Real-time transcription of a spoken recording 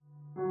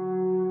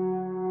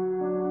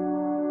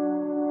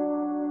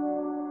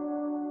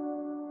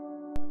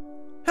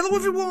Hello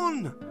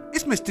everyone,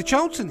 it's Mr.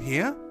 Charlton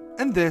here,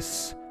 and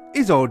this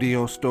is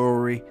Audio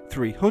Story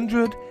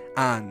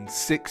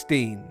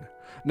 316.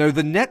 Now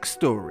the next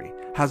story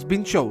has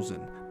been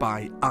chosen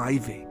by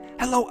Ivy.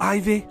 Hello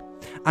Ivy.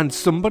 And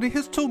somebody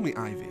has told me,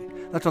 Ivy,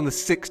 that on the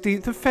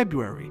 16th of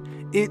February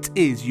it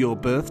is your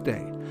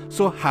birthday,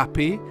 so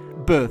happy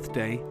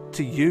birthday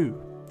to you.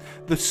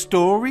 The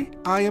story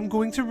I am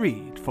going to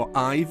read for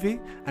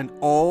Ivy and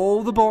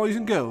all the boys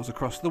and girls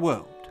across the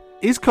world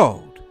is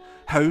called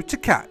How to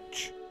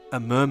Catch a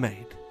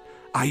Mermaid.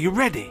 Are you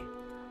ready?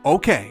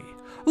 Okay,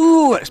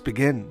 let's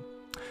begin.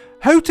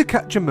 How to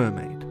Catch a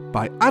Mermaid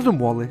by Adam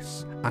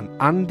Wallace and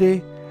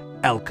Andy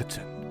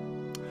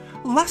Elkerton.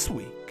 Last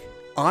week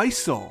I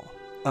saw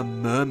a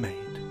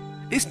mermaid.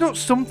 It's not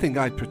something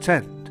I'd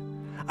pretend.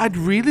 I'd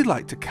really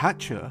like to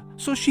catch her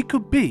so she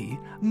could be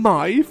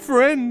my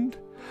friend.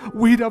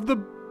 We'd have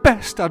the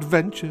best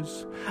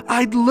adventures.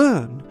 I'd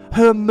learn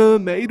her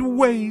mermaid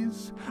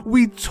ways.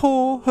 We'd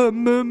tour her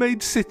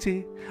mermaid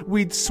city.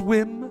 We'd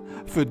swim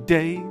for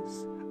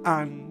days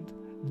and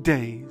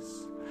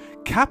days.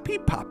 Cappy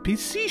Pappy's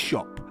Sea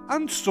Shop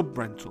and Sub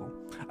Rental,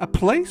 a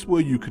place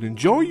where you can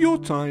enjoy your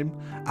time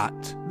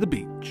at the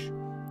beach.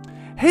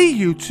 Hey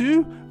you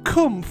two,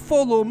 come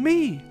follow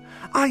me.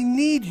 I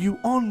need you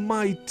on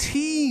my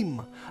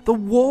team. The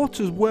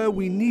water's where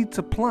we need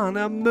to plan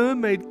a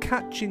mermaid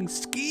catching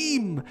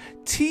scheme.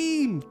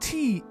 Team,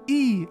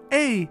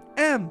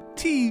 T-E-A-M,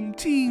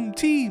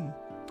 team.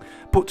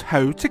 But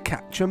how to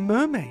catch a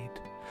mermaid?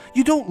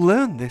 You don't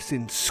learn this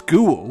in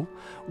school.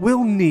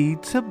 We'll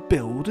need to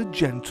build a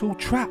gentle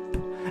trap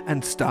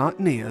and start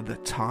near the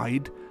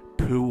tide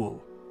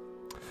pool.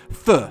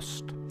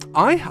 First,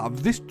 I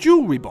have this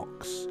jewellery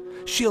box.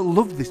 She'll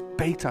love this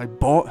bait I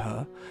bought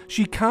her.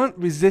 She can't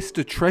resist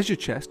a treasure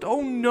chest.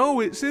 Oh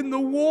no, it's in the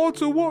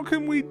water. What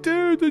can we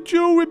do? The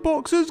jewellery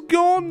box has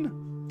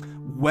gone.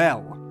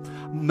 Well,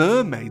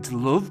 mermaids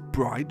love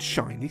bright,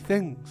 shiny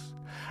things.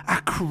 A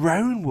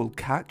crown will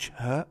catch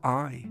her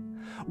eye.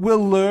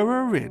 We'll lure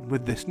her in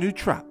with this new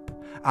trap,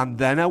 and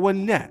then our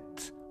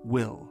net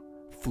will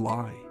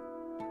fly.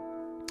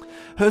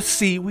 Her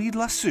seaweed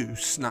lasso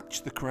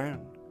snatched the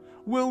crown.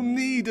 We'll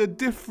need a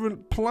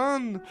different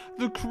plan.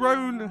 The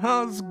crown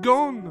has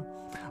gone.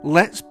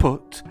 Let's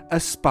put a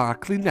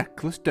sparkly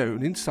necklace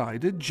down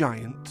inside a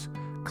giant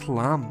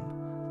clam.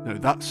 Now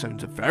that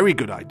sounds a very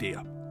good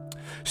idea.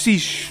 She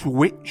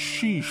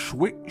switch,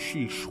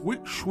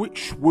 swoo.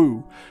 Switch,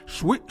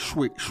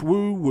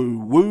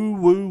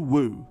 swoo,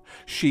 woo.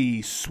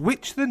 She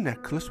switched the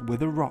necklace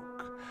with a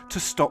rock to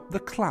stop the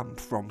clam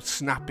from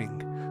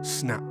snapping.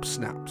 Snap.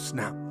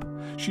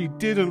 She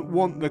didn't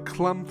want the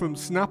clam from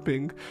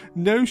snapping.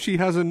 Now she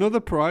has another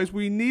prize.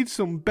 We need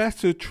some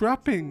better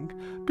trapping,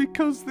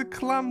 because the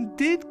clam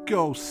did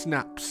go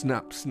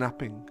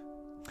snapping.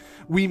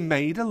 We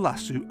made a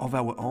lasso of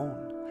our own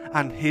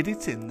and hid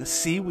it in the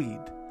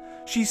seaweed.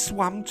 She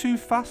swam too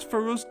fast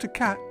for us to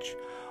catch.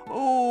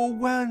 Oh,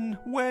 when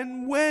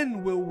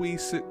will we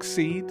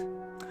succeed?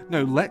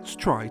 Now let's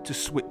try to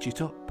switch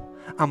it up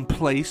and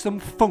play some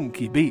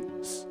funky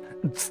beats.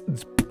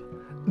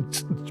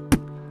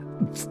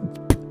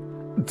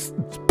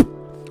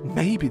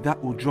 Maybe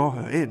that will draw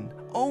her in.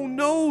 Oh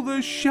no,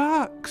 the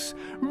sharks!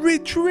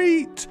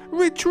 Retreat!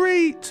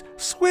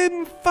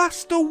 Swim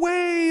fast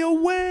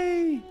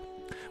away!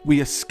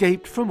 We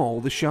escaped from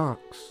all the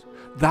sharks.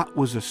 That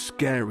was a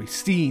scary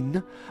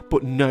scene,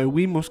 but now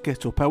we must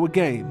get up our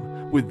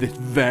game with this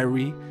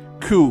very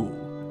cool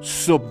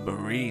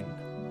submarine.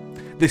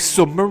 This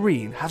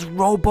submarine has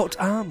robot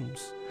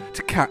arms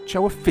to catch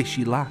our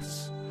fishy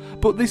lass.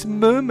 But this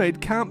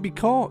mermaid can't be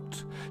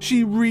caught.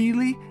 She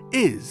really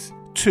is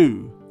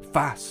too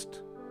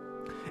fast.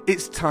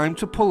 It's time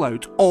to pull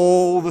out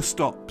all the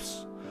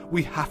stops.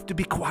 We have to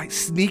be quite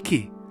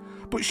sneaky.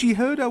 But she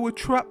heard our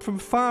trap from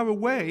far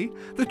away.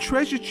 The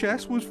treasure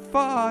chest was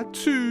far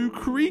too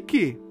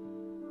creaky.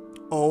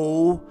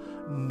 Oh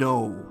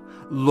no,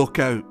 look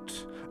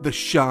out. The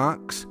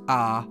sharks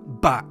are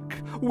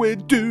back. We're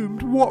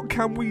doomed. What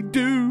can we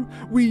do?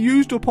 We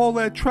used up all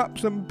their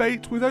traps and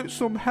baits. Without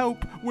some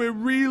help, we're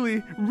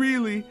really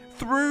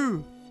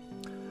through.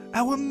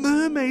 Our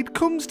mermaid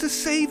comes to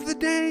save the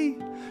day.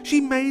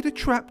 She made a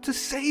trap to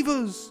save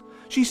us.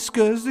 She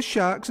scares the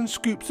sharks and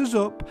scoops us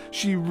up.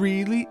 She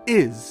really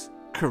is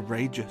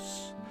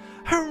courageous.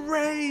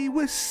 Hooray!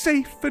 We're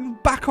safe and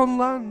back on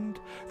land.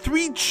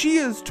 3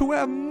 cheers to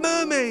our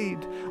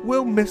mermaid.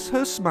 We'll miss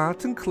her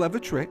smart and clever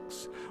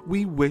tricks.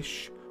 We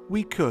wish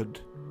we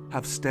could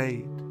have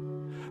stayed.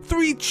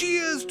 3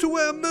 cheers to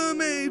our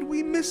mermaid.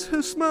 We miss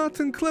her smart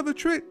and clever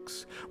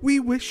tricks.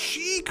 We wish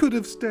she could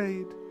have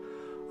stayed.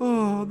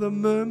 Oh, the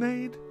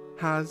mermaid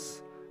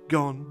has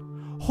gone.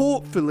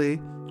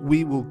 Hopefully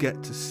we will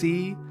get to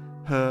see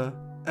her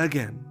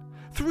again.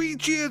 3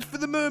 cheers for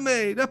the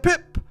mermaid. A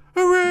pip,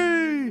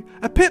 hooray!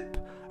 A pip,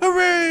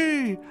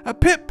 hooray! A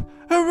pip,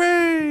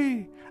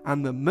 hooray!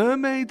 And the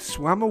mermaid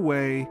swam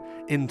away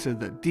into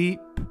the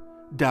deep,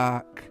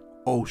 dark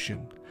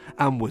ocean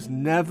and was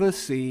never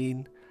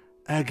seen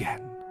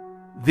again.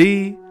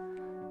 The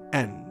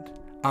end.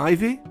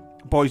 Ivy,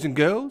 boys and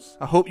girls,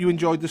 I hope you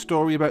enjoyed the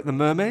story about the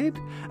mermaid,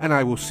 and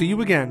I will see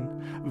you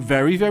again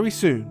very, very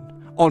soon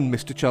on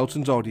Mr.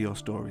 Charlton's Audio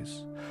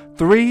Stories.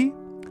 3,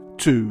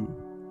 2,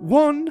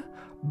 1,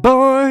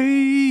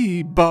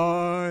 bye bye.